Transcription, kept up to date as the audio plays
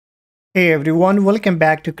Hey everyone, welcome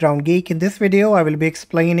back to Geek. In this video, I will be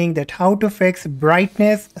explaining that how to fix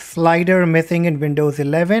brightness slider missing in Windows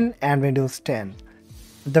 11 and Windows 10.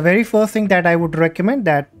 The very first thing that I would recommend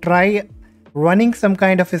that try running some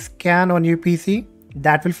kind of a scan on your PC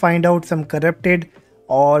that will find out some corrupted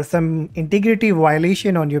or some integrity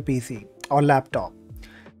violation on your PC or laptop.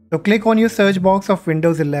 So click on your search box of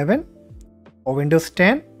Windows 11 or Windows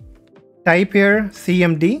 10, type here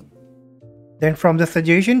CMD. Then from the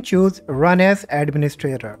suggestion, choose Run as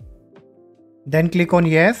Administrator. Then click on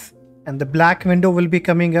Yes, and the black window will be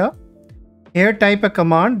coming up. Here type a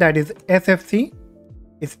command, that is SFC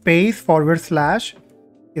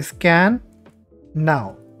 / scan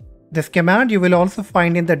now. This command you will also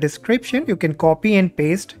find in the description. You can copy and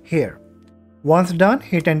paste here. Once done,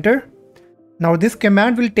 hit enter. Now this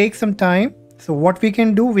command will take some time. So what we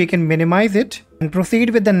can do, we can minimize it and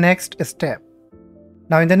proceed with the next step.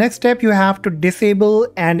 Now in the next step, you have to disable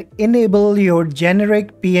and enable your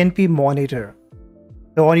generic PNP monitor.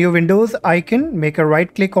 So on your Windows icon, make a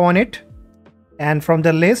right click on it, and from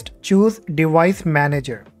the list, choose Device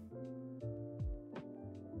Manager.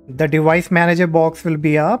 The Device Manager box will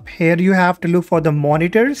be up. Here you have to look for the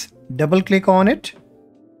monitors, double click on it,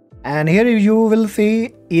 and here you will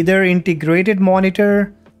see either integrated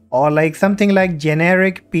monitor or like something like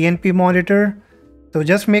generic PNP monitor. So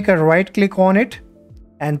just make a right click on it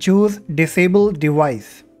and choose Disable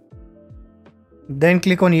Device. Then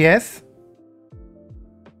click on Yes.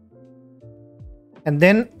 And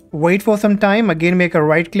then wait for some time, again make a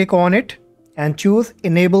right click on it and choose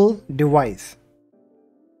Enable Device.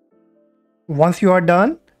 Once you are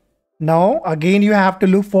done, now again you have to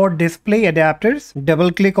look for display adapters,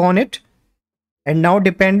 double click on it. And now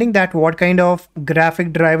depending that what kind of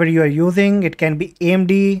graphic driver you are using, it can be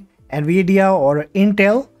AMD, Nvidia or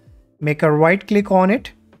Intel. Make a right click on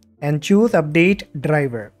it and choose Update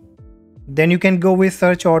Driver. Then you can go with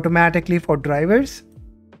search automatically for drivers.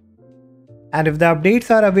 And if the updates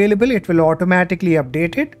are available, it will automatically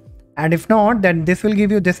update it. And if not, then this will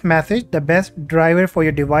give you this message, the best driver for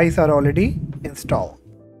your device are already installed.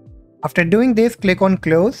 After doing this, click on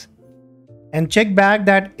Close and check back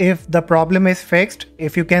that if the problem is fixed.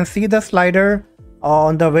 If you can see the slider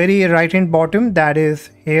on the very right hand bottom, that is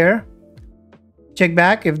here. Check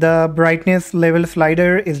back if the brightness level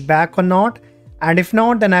slider is back or not, and if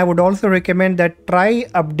not, then I would also recommend that try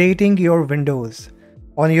updating your Windows.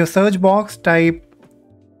 On your search box, type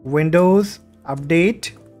Windows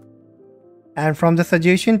Update, and from the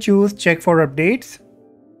suggestion, choose Check for Updates.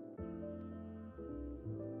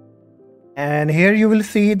 And here you will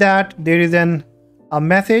see that there is a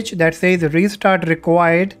message that says restart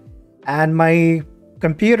required, and my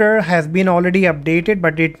computer has been already updated,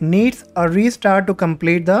 but it needs a restart to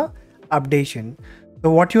complete the updation. So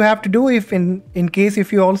what you have to do, if in case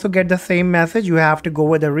if you also get the same message, you have to go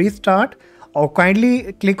with a restart, or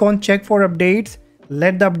kindly click on check for updates,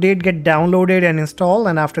 let the update get downloaded and installed,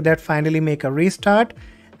 and after that finally make a restart.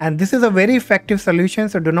 And this is a very effective solution,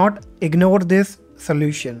 so do not ignore this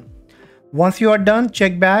solution. Once you are done,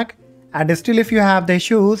 check back, and still if you have the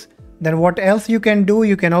issues, then what else you can do,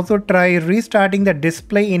 you can also try restarting the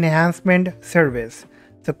display enhancement service.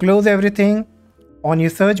 So close everything. On your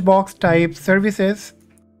search box, type Services.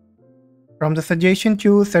 From the suggestion,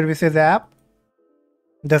 choose Services app.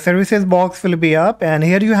 The Services box will be up, and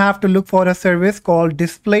here you have to look for a service called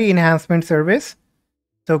Display Enhancement Service.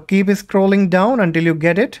 So keep scrolling down until you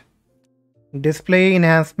get it. Display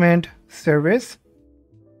Enhancement Service.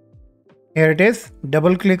 Here it is.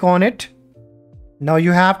 Double click on it. Now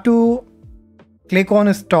you have to click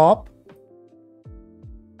on Stop.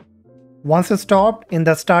 Once stopped, in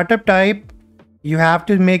the startup type, you have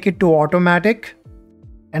to make it to automatic,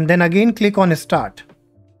 and then again click on Start.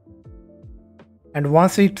 And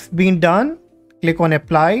once it's been done, click on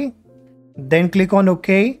Apply, then click on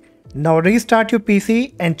OK. Now restart your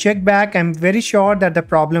PC and check back. I'm very sure that the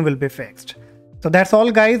problem will be fixed. So that's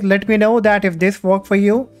all guys. Let me know that if this worked for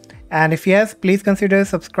you, and if yes, please consider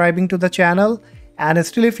subscribing to the channel. And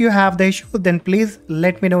still if you have the issue, then please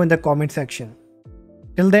let me know in the comment section.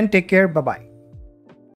 Till then, take care. Bye-bye.